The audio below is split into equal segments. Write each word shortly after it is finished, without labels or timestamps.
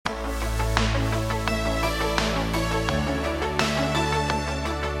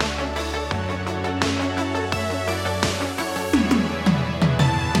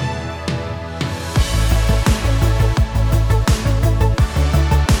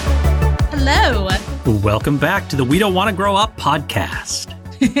Welcome back to the We Don't Want to Grow Up podcast.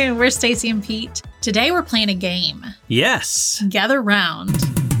 We're Stacy and Pete. Today we're playing a game. Yes. Gather round.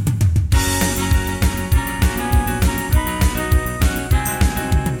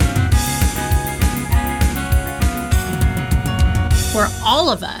 For All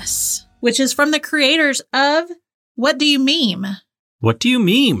of Us, which is from the creators of What Do You Meme? What do you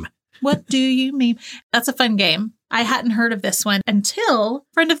meme? What do you meme? That's a fun game. I hadn't heard of this one until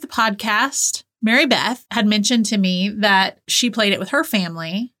a friend of the podcast, Mary Beth, had mentioned to me that she played it with her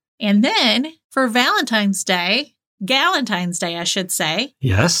family. And then for Galentine's Day, I should say,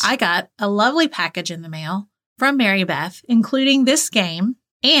 Yes. I got a lovely package in the mail from Mary Beth, including this game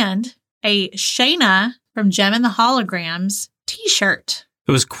and a Shayna from Gem and the Holograms t-shirt.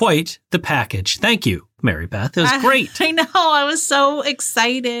 It was quite the package. Thank you, Mary Beth. It was great. I know. I was so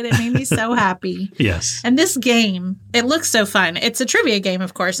excited. It made me so happy. Yes. And this game, it looks so fun. It's a trivia game,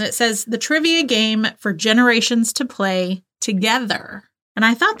 of course. And it says the trivia game for generations to play together. And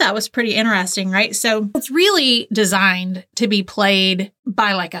I thought that was pretty interesting, right? So it's really designed to be played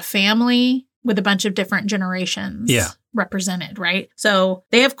by like a family with a bunch of different generations represented, right? So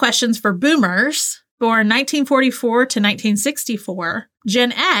they have questions for boomers born 1944 to 1964,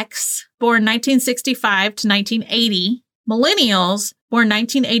 Gen X born 1965 to 1980, millennials born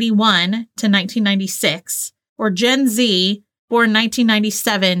 1981 to 1996, or Gen Z born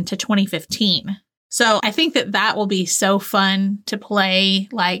 1997 to 2015. So I think that will be so fun to play,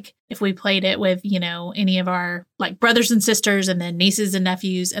 like if we played it with, any of our like brothers and sisters and then nieces and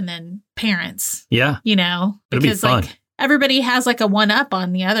nephews and then parents. Yeah. Because it'll be fun. Like everybody has like a one up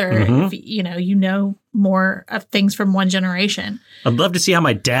on the other. Mm-hmm. If, you know more of things from one generation. I'd love to see how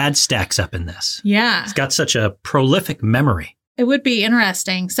my dad stacks up in this. Yeah. He's got such a prolific memory. It would be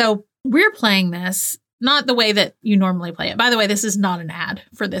interesting. So we're playing this not the way that you normally play it. By the way, this is not an ad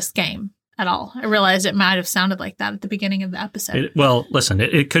for this game at all. I realized it might have sounded like that at the beginning of the episode. Listen,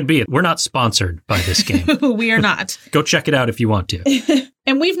 it could be. We're not sponsored by this game. We are not. Go check it out if you want to.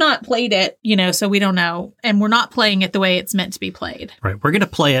 And we've not played it, so we don't know. And we're not playing it the way it's meant to be played. Right. We're going to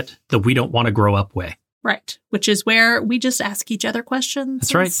play it the We Don't Want to Grow Up way. Right. Which is where we just ask each other questions.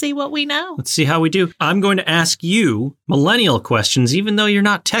 That's right. See what we know. Let's see how we do. I'm going to ask you millennial questions, even though you're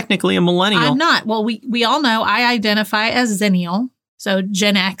not technically a millennial. I'm not. Well, we all know I identify as Zennial. So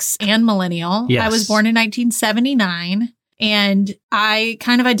Gen X and millennial. Yes. I was born in 1979 and I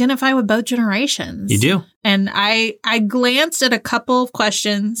kind of identify with both generations. You do? And I glanced at a couple of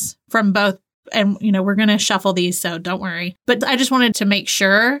questions from both. And, we're going to shuffle these, so don't worry. But I just wanted to make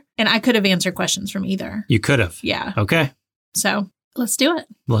sure. And I could have answered questions from either. You could have. Yeah. Okay. So let's do it.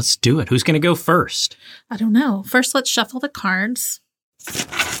 Let's do it. Who's going to go first? I don't know. First, let's shuffle the cards.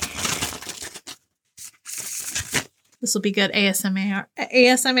 This will be good ASMR.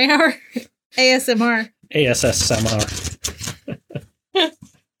 ASMR. ASMR. ASSMR.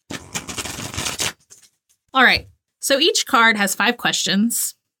 All right. So each card has 5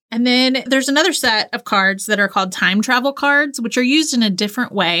 questions. And then there's another set of cards that are called time travel cards, which are used in a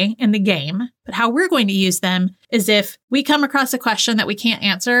different way in the game. But how we're going to use them is if we come across a question that we can't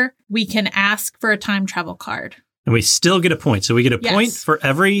answer, we can ask for a time travel card. And we still get a point. So we get a point for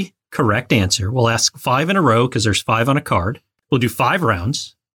every correct answer. We'll ask 5 in a row because there's 5 on a card. We'll do 5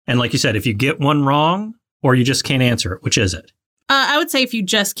 rounds. And like you said, if you get one wrong or you just can't answer it, which is it? I would say if you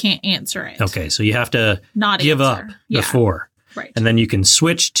just can't answer it. Okay, so you have to not give answer. up before. Right. And then you can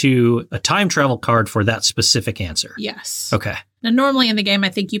switch to a time travel card for that specific answer. Yes. Okay. Now, normally in the game, I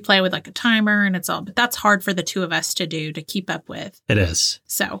think you play with like a timer and but that's hard for the two of us to do, to keep up with. It is.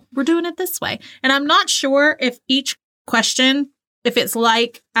 So we're doing it this way. And I'm not sure if each question, if it's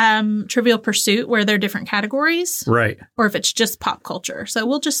like Trivial Pursuit where they're different categories. Right. Or if it's just pop culture. So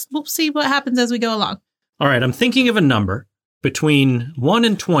we'll see what happens as we go along. All right. I'm thinking of a number between 1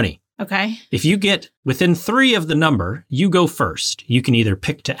 and 20. Okay. If you get within 3 of the number, you go first. You can either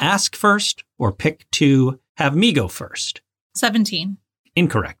pick to ask first or pick to have me go first. 17.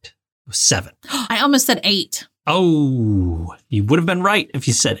 Incorrect. It was 7. I almost said 8. Oh, you would have been right if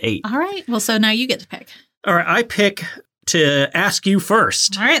you said 8. All right. Well, so now you get to pick. All right. I pick to ask you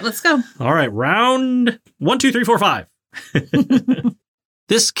first. All right. Let's go. All right. Round 1, 2, 3, 4, 5.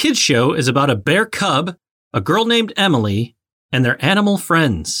 This kid's show is about a bear cub, a girl named Emily, and their animal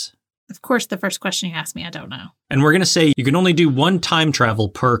friends. Of course, the first question you asked me, I don't know. And we're going to say you can only do 1 time travel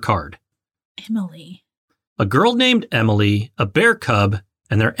per card. Emily. A girl named Emily, a bear cub,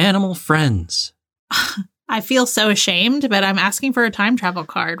 and their animal friends. I feel so ashamed, but I'm asking for a time travel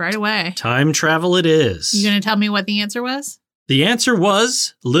card right away. Time travel it is. You going to tell me what the answer was? The answer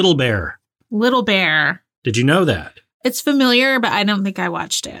was Little Bear. Little Bear. Did you know that? It's familiar, but I don't think I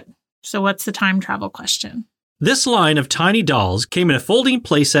watched it. So what's the time travel question? This line of tiny dolls came in a folding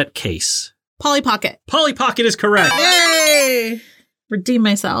playset case. Polly Pocket. Polly Pocket is correct. Yay! Redeem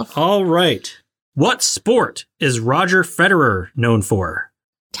myself. All right. What sport is Roger Federer known for?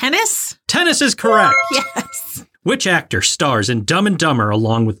 Tennis? Tennis is correct. Yes. Which actor stars in Dumb and Dumber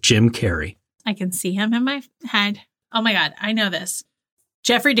along with Jim Carrey? I can see him in my head. Oh my God, I know this.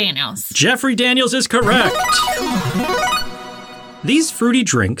 Jeffrey Daniels. Jeffrey Daniels is correct. These fruity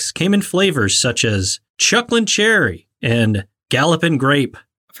drinks came in flavors such as Chucklin' Cherry and Gallopin' Grape.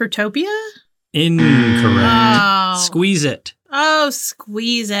 Fruitopia? Incorrect. Oh. Squeeze It. Oh,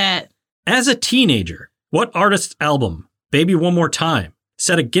 Squeeze It. As a teenager, what artist's album, Baby One More Time,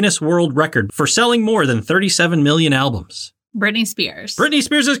 set a Guinness World Record for selling more than 37 million albums? Britney Spears. Britney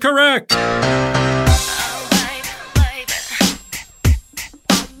Spears is correct.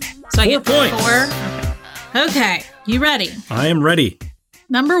 So I get 4 points. 4. Okay, you ready? I am ready.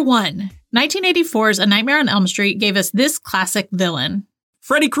 Number 1. 1984's A Nightmare on Elm Street gave us this classic villain.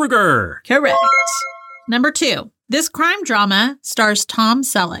 Freddy Krueger. Correct. Number 2. This crime drama stars Tom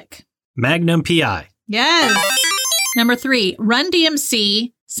Selleck. Magnum P.I. Yes. Number 3. Run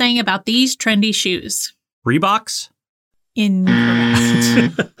DMC sang about these trendy shoes. Reeboks?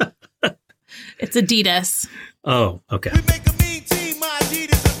 Incorrect. It's Adidas. Oh, okay. We make a mean team, my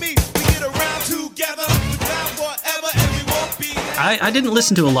Adidas and me. We get around together, we found forever, and we won't be. I didn't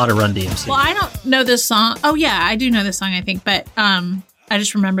listen to a lot of Run DMC. Well, I don't know this song. Oh, yeah, I do know this song, I think. But I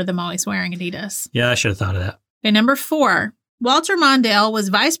just remember them always wearing Adidas. Yeah, I should have thought of that. Okay, number 4. Walter Mondale was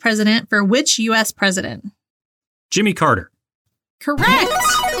vice president for which U.S. president? Jimmy Carter. Correct.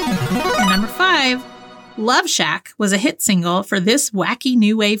 And number 5. Love Shack was a hit single for this wacky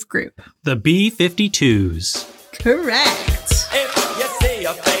new wave group. The B-52s. Correct. If you see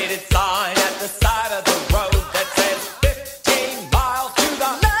a faded sign at the side of the road that says 15 miles to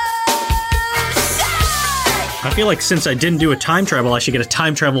the left side. I feel like since I didn't do a time travel, I should get a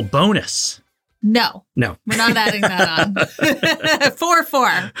time travel bonus. No, No. we're not adding that on.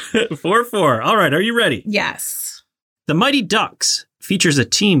 4-4. 4-4. All right, are you ready? Yes. The Mighty Ducks features a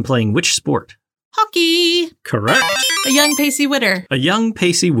team playing which sport? Hockey. Correct. A young Pacey Witter. A young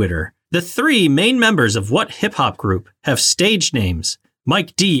Pacey Witter. The 3 main members of what hip-hop group have stage names?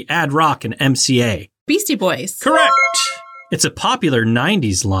 Mike D, Ad Rock, and MCA. Beastie Boys. Correct. It's a popular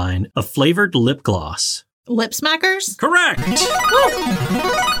 90s line of flavored lip gloss. Lip Smackers. Correct.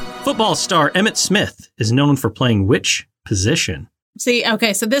 Football star Emmitt Smith is known for playing which position? See,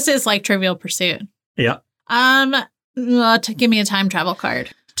 okay, so this is like Trivial Pursuit. Yeah. Give me a time travel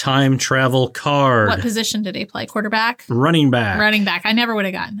card. Time travel card. What position did he play? Quarterback? Running back. Running back. I never would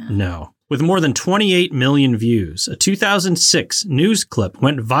have gotten that. No. With more than 28 million views, a 2006 news clip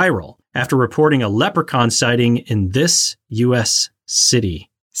went viral after reporting a leprechaun sighting in this U.S. city.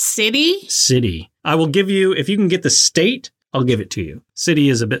 City? I will give you, if you can get the state, I'll give it to you. City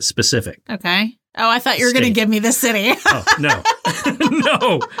is a bit specific. Okay. Oh, I thought you were going to State. give me the city. Oh, no.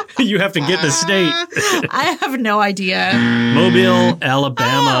 No. You have to get the state. I have no idea. Mobile,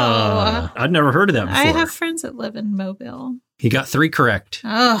 Alabama. I'd never heard of that before. I have friends that live in Mobile. You got 3 correct.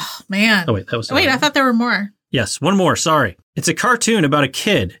 Oh, man. Oh, wait, that was... Wait, I thought there were more. Yes, one more, sorry. It's a cartoon about a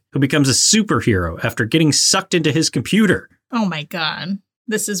kid who becomes a superhero after getting sucked into his computer. Oh, my God.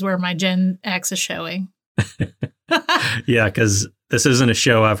 This is where my Gen X is showing. Yeah, because this isn't a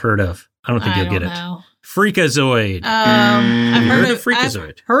show I've heard of. I don't think you'll get it. Know. Freakazoid. I've heard of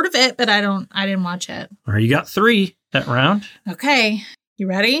Freakazoid? I've heard of it, but I didn't watch it. All right, you got 3 that round. Okay. You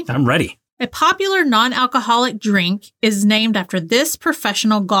ready? I'm ready. A popular non-alcoholic drink is named after this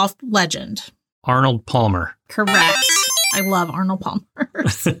professional golf legend. Arnold Palmer. Correct. I love Arnold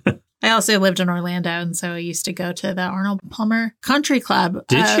Palmer's. I also lived in Orlando, and so I used to go to the Arnold Palmer Country Club.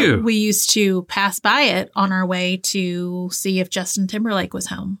 Did you? We used to pass by it on our way to see if Justin Timberlake was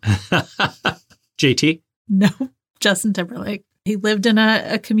home. JT? No, Justin Timberlake. He lived in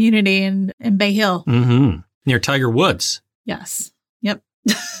a community in Bay Hill. Mm-hmm. Near Tiger Woods. Yes. Yep.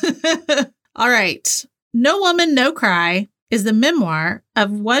 All right. No Woman, No Cry is the memoir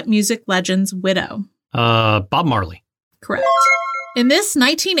of what music legend's widow? Bob Marley. Correct. In this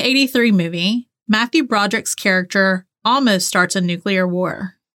 1983 movie, Matthew Broderick's character almost starts a nuclear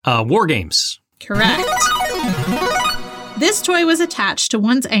war. War Games. Correct. This toy was attached to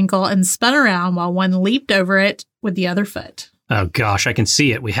one's ankle and spun around while one leaped over it with the other foot. Oh, gosh, I can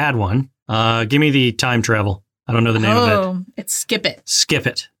see it. We had one. Give me the time travel. I don't know the name of it. Oh, it's Skip It. Skip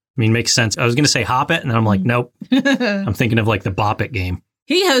It. I mean, makes sense. I was going to say Hop It, and I'm like, nope. I'm thinking of like the Bop It game.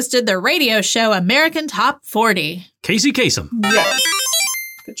 He hosted the radio show American Top 40. Casey Kasem. Yes.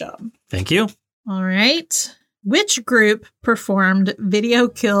 Good job. Thank you. All right. Which group performed Video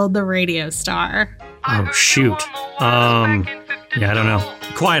Killed the Radio Star? Oh, shoot. Yeah, I don't know.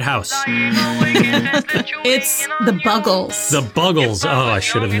 Quiet House. It's the Buggles. The Buggles. Oh, I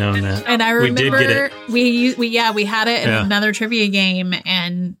should have known that. And I remember we did get it. we had it in another trivia game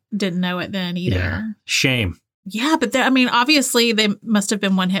and didn't know it then either. Yeah. Shame. Yeah, but obviously they must have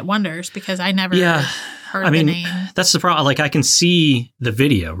been one-hit wonders because I never heard the name. That's the problem. Like, I can see the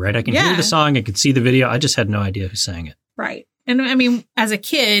video, right? I can hear the song. I can see the video. I just had no idea who sang it. Right. And I mean, as a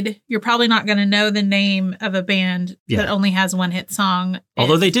kid, you're probably not going to know the name of a band that only has one hit song.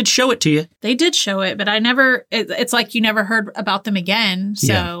 Although they did show it to you. They did show it, but I never, it's like you never heard about them again.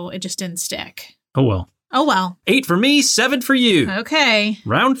 So it just didn't stick. Oh, well. Oh, well. 8 for me, 7 for you. Okay.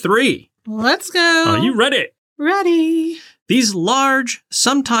 Round 3. Let's go. Are you ready? Ready. These large,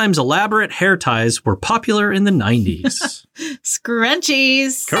 sometimes elaborate hair ties were popular in the 90s.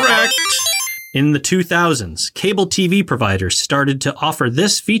 Scrunchies. Correct. In the 2000s, cable TV providers started to offer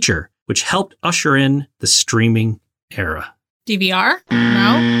this feature, which helped usher in the streaming era. DVR?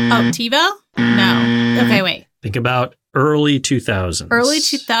 No. Oh, TiVo? No. Okay, wait. Think about early 2000s. Early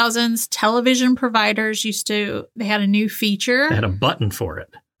 2000s, television providers they had a new feature. They had a button for it.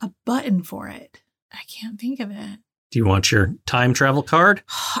 A button for it. I can't think of it. Do you want your time travel card?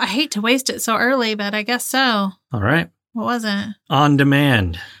 I hate to waste it so early, but I guess so. All right. What was it?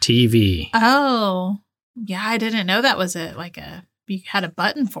 On-demand TV. Oh, yeah. I didn't know that was it. You had a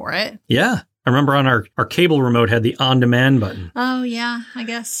button for it. Yeah. I remember on our cable remote had the on-demand button. Oh, yeah, I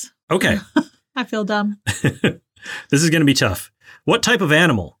guess. Okay. I feel dumb. This is going to be tough. What type of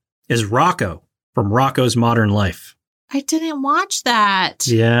animal is Rocco from Rocco's Modern Life? I didn't watch that.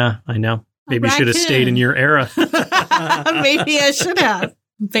 Yeah, I know. Maybe you should have stayed in your era. Maybe I should have.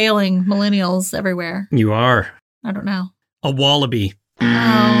 Failing millennials everywhere. You are. I don't know. A wallaby.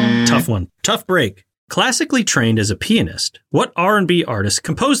 Oh. Tough one. Tough break. Classically trained as a pianist, what R&B artist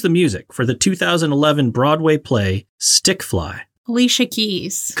composed the music for the 2011 Broadway play Stick Fly? Alicia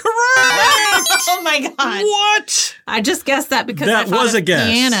Keys. Correct! Oh my God. What? I just guessed that because that I thought was a guess.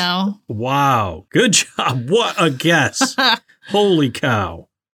 Piano. Wow. Good job. What a guess. Holy cow.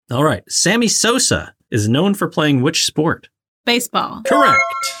 All right. Sammy Sosa is known for playing which sport? Baseball. Correct.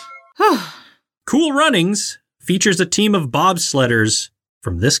 Cool Runnings features a team of bobsledders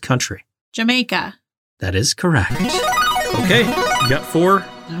from this country. Jamaica. That is correct. Okay. You got 4.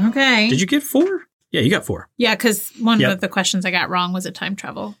 Okay. Did you get 4? Yeah, you got 4. Yeah, because one of the questions I got wrong was a time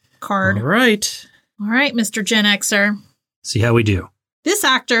travel card. All right. All right, Mr. Gen Xer. See how we do. This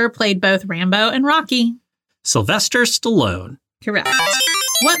actor played both Rambo and Rocky. Sylvester Stallone. Correct.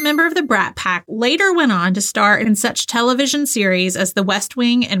 What member of the Brat Pack later went on to star in such television series as The West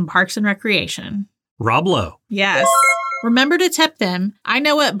Wing and Parks and Recreation? Rob Lowe. Yes. Remember to Tip Them, I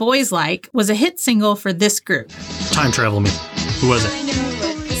Know What Boys Like was a hit single for this group. Time travel me. Who was it?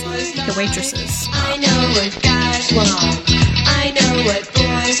 The Waitresses. I know what guys want. I know what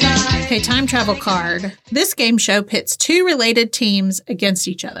boys like. Okay, time travel card. This game show pits 2 related teams against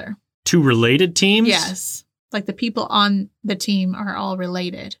each other. 2 related teams? Yes. Like the people on the team are all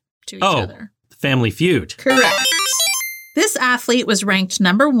related to each other. Family Feud. Correct. This athlete was ranked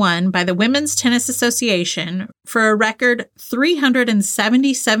number 1 by the Women's Tennis Association for a record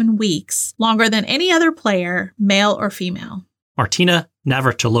 377 weeks, longer than any other player, male or female. Martina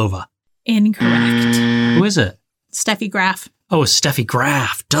Navratilova. Incorrect. Who is it? Steffi Graf. Oh, it's Steffi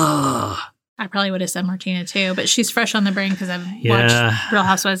Graf. Duh. I probably would have said Martina too, but she's fresh on the brain because I've watched Real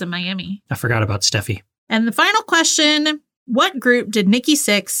Housewives of Miami. I forgot about Steffi. And the final question, what group did Nikki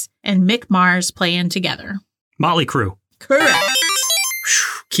Sixx and Mick Mars play in together? Motley Crue. Correct.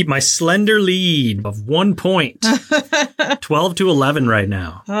 Keep my slender lead of 1 point. 12 to 11 right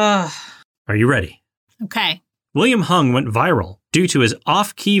now. Are you ready? Okay. William Hung went viral due to his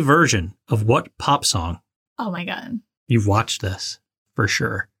off-key version of what pop song? Oh my God. You've watched this for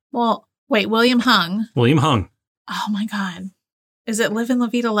sure. Well, wait, William Hung. William Hung. Oh my God. Is it Livin' La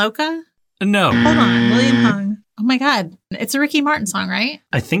Vida Loca? No. Hold on. William Hung. Oh my God. It's a Ricky Martin song, right?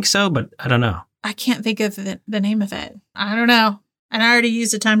 I think so, but I don't know. I can't think of the name of it. I don't know. And I already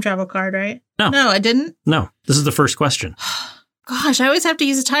used a time travel card, right? No. No, I didn't. No. This is the first question. Gosh, I always have to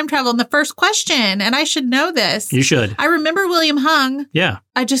use a time travel in the first question, and I should know this. You should. I remember William Hung. Yeah.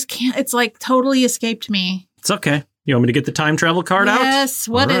 I just can't. It's like totally escaped me. It's okay. You want me to get the time travel card out? Yes.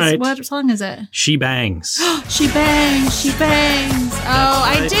 What song is it? She Bangs. She bangs. She bangs. Oh,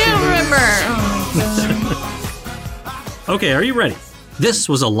 I do remember. Oh, my God. Okay, are you ready? This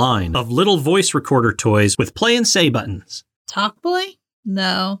was a line of little voice recorder toys with play and say buttons. Talk Boy?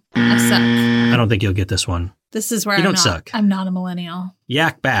 No, I suck. I don't think you'll get this one. This is where You I'm don't not. suck. I'm not a millennial.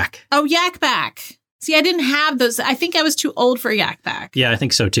 Yak Back. Oh, Yak Back. See, I didn't have those. I think I was too old for Yak Bak. Yeah, I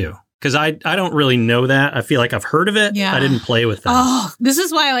think so too. Because I don't really know that. I feel like I've heard of it. Yeah. I didn't play with that. Oh, this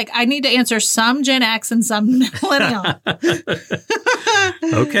is why I need to answer some Gen X and some millennial.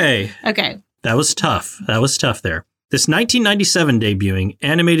 Okay. Okay. That was tough. There. This 1997 debuting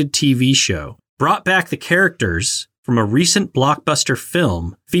animated TV show brought back the characters from a recent blockbuster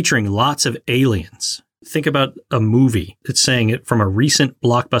film featuring lots of aliens. Think about a movie that's saying it from a recent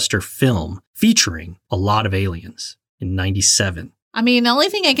blockbuster film featuring a lot of aliens in 97. I mean, the only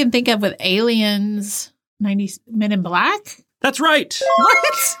thing I can think of with aliens, 90 Men in Black? That's right.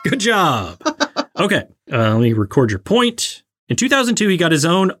 What? Good job. Okay. Let me record your point. In 2002, he got his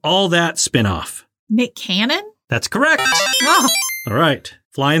own All That spinoff. Nick Cannon? That's correct. Oh, All right.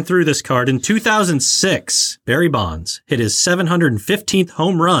 Flying through this card. In 2006, Barry Bonds hit his 715th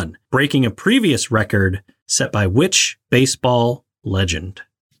home run, breaking a previous record set by which baseball legend?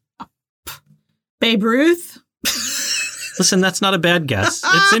 Babe Ruth? Listen, that's not a bad guess.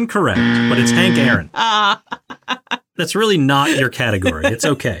 It's incorrect, but it's Hank Aaron. That's really not your category. It's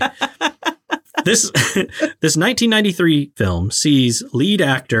okay. This 1993 film sees lead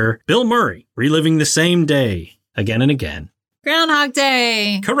actor Bill Murray reliving the same day again and again. Groundhog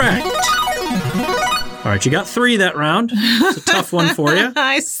Day. Correct. All right, you got 3 that round. It's a tough one for you.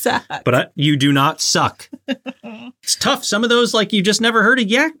 I suck. But you do not suck. It's tough. Some of those, you just never heard of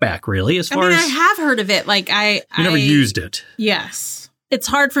Yak Bak, really, as far I as... have heard of it. You never used it. Yes. It's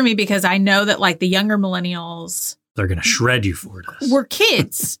hard for me because I know that, the younger millennials... They're going to shred you for this. Were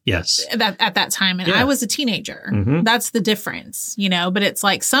kids. Yes. At that time. And Yeah. I was a teenager. Mhm. That's the difference, But it's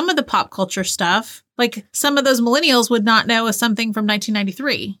some of the pop culture stuff, some of those millennials would not know of something from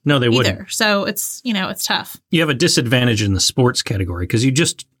 1993. No, they either. wouldn't. So it's, it's tough. You have a disadvantage in the sports category because you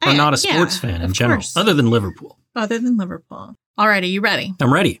just are not a sports fan in of general, course. other than Liverpool. Other than Liverpool. All right, are you ready?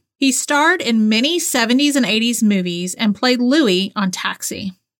 I'm ready. He starred in many 70s and 80s movies and played Louis on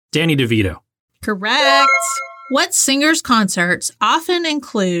Taxi. Danny DeVito. Correct. What singer's concerts often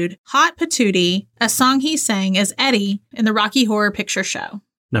include Hot Patootie, a song he sang as Eddie in the Rocky Horror Picture Show?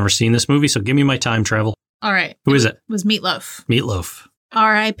 Never seen this movie, so give me my time travel. All right. Who is it? It was Meatloaf. Meatloaf.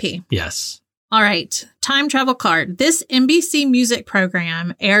 R.I.P. Yes. All right. Time travel card. This NBC music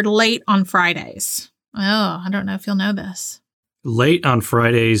program aired late on Fridays. Oh, I don't know if you'll know this. Late on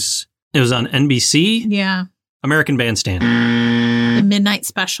Fridays. It was on NBC. Yeah. American Bandstand. The Midnight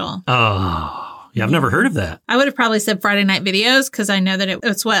Special. Oh, yeah, I've never heard of that. I would have probably said Friday Night Videos because I know that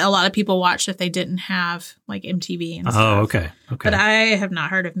it's what a lot of people watched if they didn't have MTV and stuff. Oh, okay. But I have not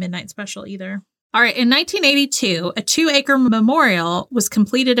heard of Midnight Special either. All right. In 1982, a 2-acre memorial was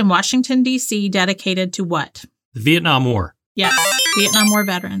completed in Washington, D.C. dedicated to what? The Vietnam War. Yes. Vietnam War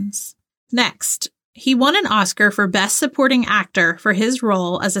veterans. Next, he won an Oscar for Best Supporting Actor for his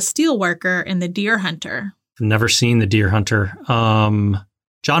role as a steelworker in The Deer Hunter. I've never seen The Deer Hunter.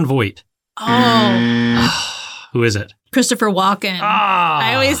 John Voight. Oh. Who is it? Christopher Walken. Ah.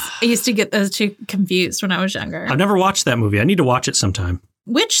 I used to get those two confused when I was younger. I've never watched that movie. I need to watch it sometime.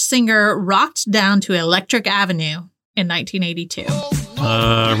 Which singer rocked down to Electric Avenue in 1982?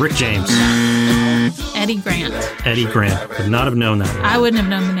 Rick James. Eddie Grant. Eddie Grant. Could not have known that one. I wouldn't have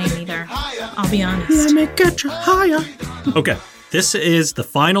known the name either. I'll be honest. Let me get you higher. Okay. This is the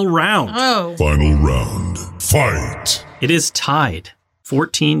final round. Oh. Final round. Fight. It is tied.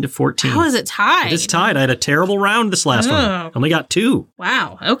 14-14. How is it tied? It is tied. I had a terrible round this last one. Only got 2.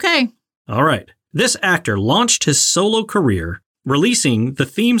 Wow. Okay. All right. This actor launched his solo career releasing the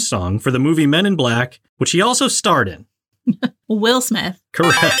theme song for the movie Men in Black, which he also starred in. Will Smith.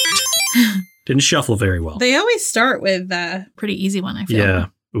 Correct. Didn't shuffle very well. They always start with a pretty easy one, I feel. Yeah.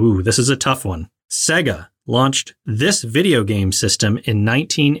 Ooh, this is a tough one. Sega launched this video game system in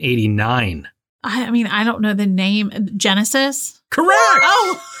 1989. I mean, I don't know the name. Genesis? Correct.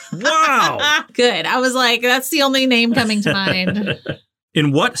 Oh. Wow. Good. I was like, that's the only name coming to mind.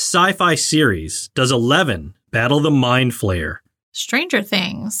 In what sci-fi series does Eleven battle the Mind Flayer? Stranger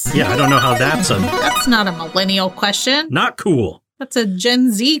Things. Yeah, I don't know how that's That's not a millennial question. not cool. That's a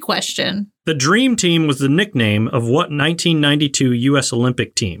Gen Z question. The Dream Team was the nickname of what 1992 U.S.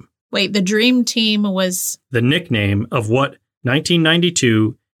 Olympic team? Wait, the Dream Team was... The nickname of what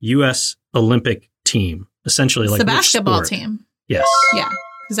 1992 U.S. Olympic team? Essentially like the which basketball sport? team. Yes. Yeah,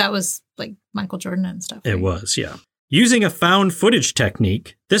 because that was like Michael Jordan and stuff. It right? was, yeah. Using a found footage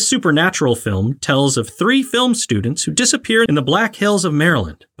technique, this supernatural film tells of 3 film students who disappeared in the Black Hills of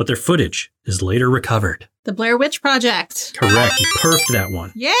Maryland, but their footage is later recovered. The Blair Witch Project. Correct. You perfed that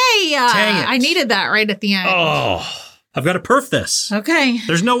one. Yay! Dang it. I needed that right at the end. Oh, I've got to perf this. Okay.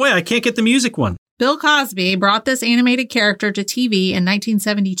 There's no way I can't get the music one. Bill Cosby brought this animated character to TV in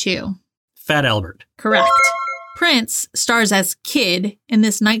 1972. Fat Albert. Correct. Prince stars as Kid in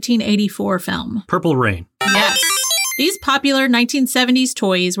this 1984 film. Purple Rain. Yes. These popular 1970s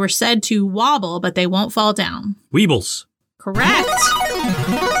toys were said to wobble, but they won't fall down. Weebles. Correct.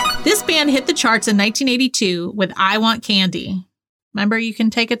 This band hit the charts in 1982 with I Want Candy. Remember, you can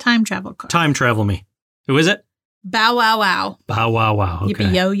take a time travel card. Time travel me. Who is it? Bow Wow Wow. Bow Wow Wow. Okay.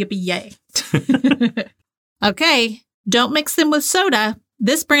 Yippee yo, yippee yay. Okay. Don't mix them with soda.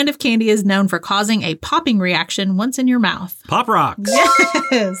 This brand of candy is known for causing a popping reaction once in your mouth. Pop Rocks.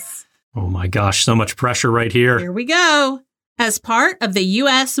 Yes. Oh my gosh, so much pressure right here. Here we go. As part of the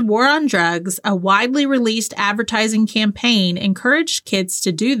U.S. war on drugs, a widely released advertising campaign encouraged kids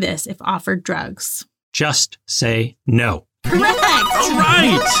to do this if offered drugs. Just say no. Correct. All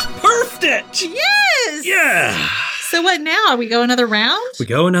right. Perfect. Yes. Yeah. So what now? Are we go another round? We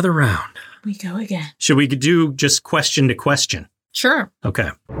go another round. We go again. Should we do just question to question? Sure. Okay.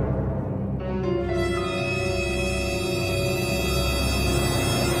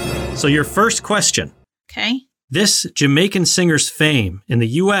 So your first question. Okay. This Jamaican singer's fame in the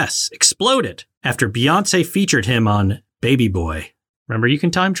U.S. exploded after Beyonce featured him on Baby Boy. Remember, you can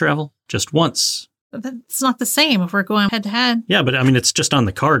time travel just once. But that's not the same if we're going head to head. Yeah, but I mean, it's just on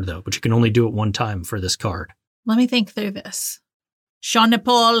the card, though, but you can only do it one time for this card. Let me think through this. Sean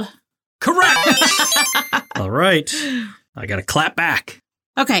Paul. Correct! All right. I got to clap back.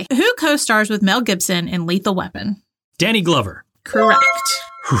 Okay. Who co-stars with Mel Gibson in Lethal Weapon? Danny Glover. Correct.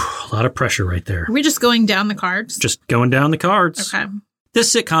 Whew, a lot of pressure right there. Are we just going down the cards? Just going down the cards. Okay.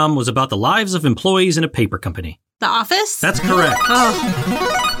 This sitcom was about the lives of employees in a paper company. The Office? That's correct.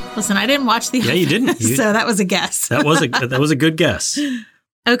 Oh. Listen, I didn't watch The Office. Yeah, you didn't. So that was a guess. That was a good guess.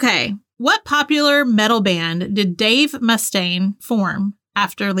 Okay. What popular metal band did Dave Mustaine form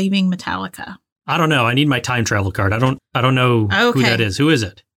after leaving Metallica? I don't know. I need my time travel card. I don't know who that is. Who is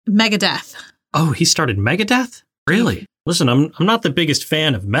it? Megadeth. Oh, he started Megadeth? Really? Listen, I'm not the biggest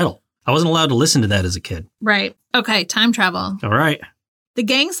fan of metal. I wasn't allowed to listen to that as a kid. Right. Okay, time travel. All right. The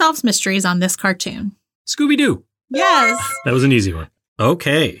gang solves mysteries on this cartoon. Scooby-Doo. Yes. That was an easy one.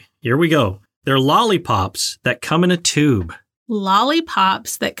 Okay, here we go. They're lollipops that come in a tube.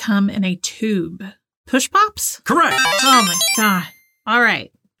 Lollipops that come in a tube. Push pops? Correct. Oh my God. All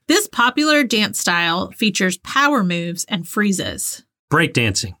right. This popular dance style features power moves and freezes.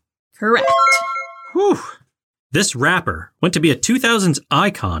 Breakdancing. Correct. Whew. This rapper went to be a 2000s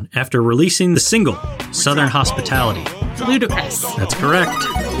icon after releasing the single Southern Hospitality. Ludacris. That's correct.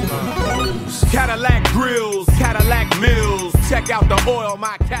 Cadillac grills, Cadillac mills. Check out the oil,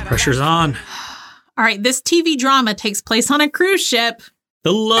 my Cadillac. Pressure's on. All right. This TV drama takes place on a cruise ship.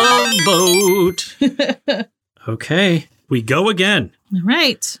 The Love Boat. Okay, we go again. All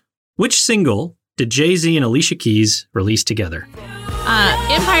right. Which single did Jay-Z and Alicia Keys release together?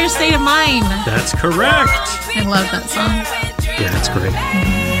 Empire State of Mind. That's correct. I love that song. Yeah, that's great.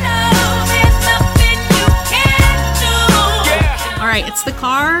 All right. It's the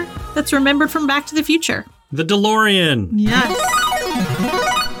car that's remembered from Back to the Future. The DeLorean. Yes.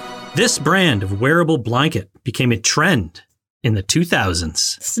 This brand of wearable blanket became a trend in the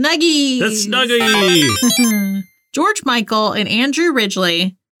 2000s. Snuggie. The Snuggie. George Michael and Andrew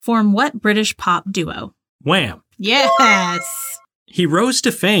Ridgeley form what British pop duo? Wham. Yes. He rose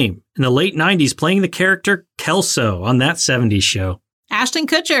to fame in the late 90s playing the character Kelso on that 70s show. Ashton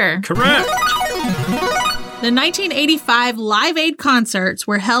Kutcher. Correct. The 1985 Live Aid concerts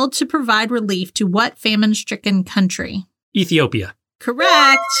were held to provide relief to what famine-stricken country? Ethiopia.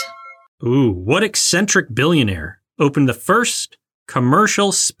 Correct. Ooh, what eccentric billionaire opened the first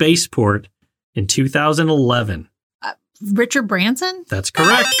commercial spaceport in 2011? Richard Branson? That's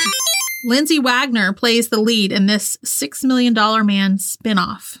correct. Lindsay Wagner plays the lead in this $6 Million Man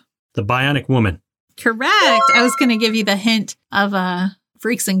spinoff. The Bionic Woman. Correct. I was going to give you the hint of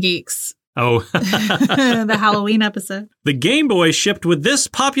Freaks and Geeks, Oh. the Halloween episode. The Game Boy shipped with this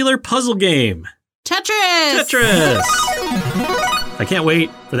popular puzzle game. Tetris. Tetris. I can't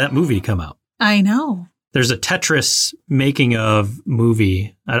wait for that movie to come out. I know. There's a Tetris making of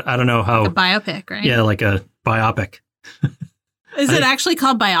movie. I don't know how. A biopic, right? Yeah, like a biopic. Is it actually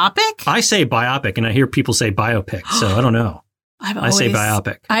called biopic? I say biopic, and I hear people say biopic, so I don't know. I say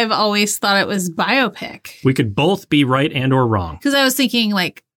biopic. I've always thought it was biopic. We could both be right and or wrong. Because I was thinking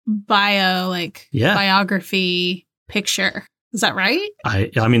like bio, like Yeah. biography, picture. Is that right?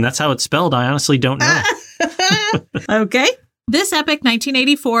 I mean, that's how it's spelled. I honestly don't know. Okay. This epic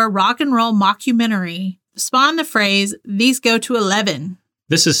 1984 rock and roll mockumentary spawned the phrase, "These go to 11."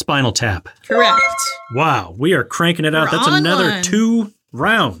 This is Spinal Tap. Correct. Wow, we are cranking it out. We're That's on another one. 2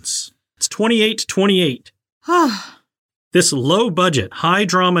 rounds. It's 28-28. This low-budget,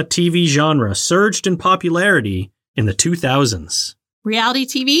 high-drama TV genre surged in popularity in the 2000s. Reality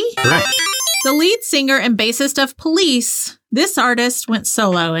TV? Correct. The lead singer and bassist of Police. This artist went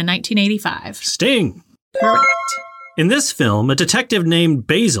solo in 1985. Sting. Correct. In this film, a detective named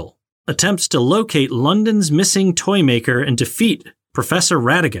Basil attempts to locate London's missing toy maker and defeat Professor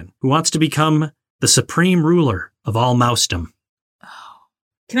Ratigan, who wants to become the supreme ruler of all mousedom.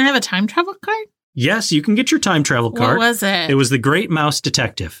 Can I have a time travel card? Yes, you can get your time travel card. What was it? It was The Great Mouse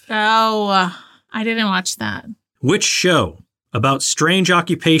Detective. Oh, I didn't watch that. Which show about strange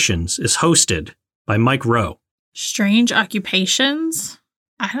occupations is hosted by Mike Rowe? Strange Occupations?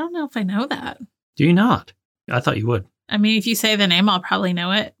 I don't know if I know that. Do you not? I thought you would. I mean, if you say the name, I'll probably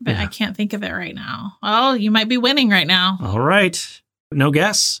know it, but Yeah. I can't think of it right now. Oh, you might be winning right now. All right. No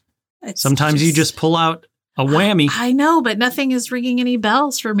guess. It's Sometimes you just pull out a whammy. I know, but nothing is ringing any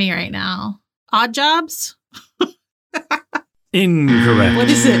bells for me right now. Odd Jobs? Incorrect. What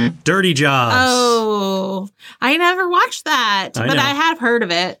is it? Dirty Jobs. Oh, I never watched that, I but know. I have heard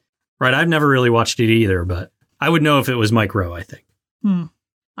of it. Right. I've never really watched it either, but I would know if it was Mike Rowe, I think. All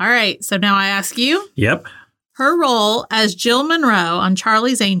right, so now I ask you. Yep. Her role as Jill Monroe on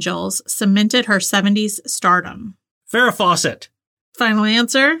Charlie's Angels cemented her 70s stardom. Farrah Fawcett. Final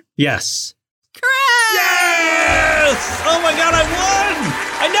answer? Yes. Correct! Yes! Oh my God, I won!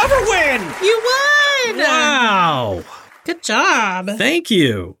 I never win! You won! Wow. Good job. Thank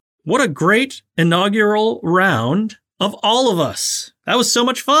you. What a great inaugural round of all of us. That was so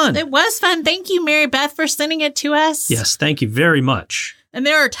much fun. It was fun. Thank you, Mary Beth, for sending it to us. Yes, thank you very much. And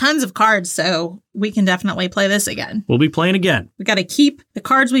there are tons of cards, so we can definitely play this again. We'll be playing again. We got to keep the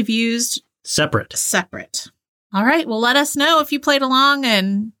cards we've used Separate. separate. All right. Well, let us know if you played along.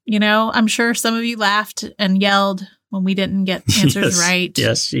 And, you know, I'm sure some of you laughed and yelled when we didn't get answers Yes. right.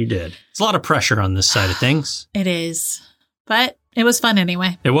 Yes, she did. It's a lot of pressure on this side of things. It is. But it was fun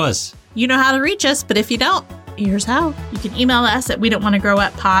anyway. It was. You know how to reach us, but if you don't, here's how. You can email us at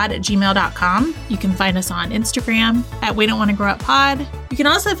wedon'twannagrowuppod@gmail.com. You can find us on Instagram at wedon'twannagrowuppod. You can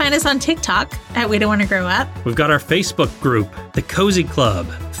also find us on TikTok at We Don't Want to Grow Up. We've got our Facebook group, The Cozy Club,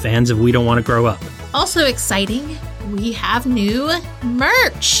 fans of We Don't Want to Grow Up. Also exciting, we have new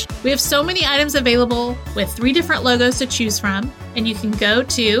merch. We have so many items available with 3 different logos to choose from. And you can go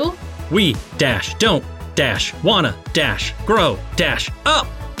to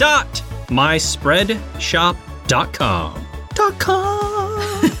we-don't-wanna-grow-up.myspreadshop.com.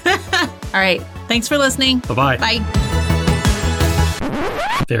 All right. Thanks for listening. Bye-bye. Bye.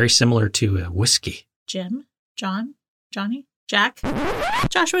 Very similar to a whiskey. Jim, John, Johnny, Jack,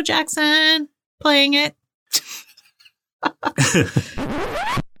 Joshua Jackson playing it.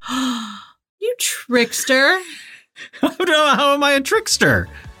 You trickster. How am I a trickster?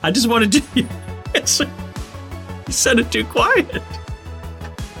 I just wanted to answer. You said it too quiet.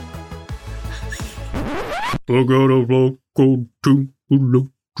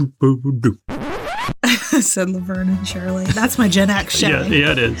 Said Laverne and Shirley. That's my Gen X show.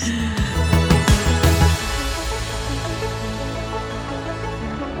 Yeah, it is.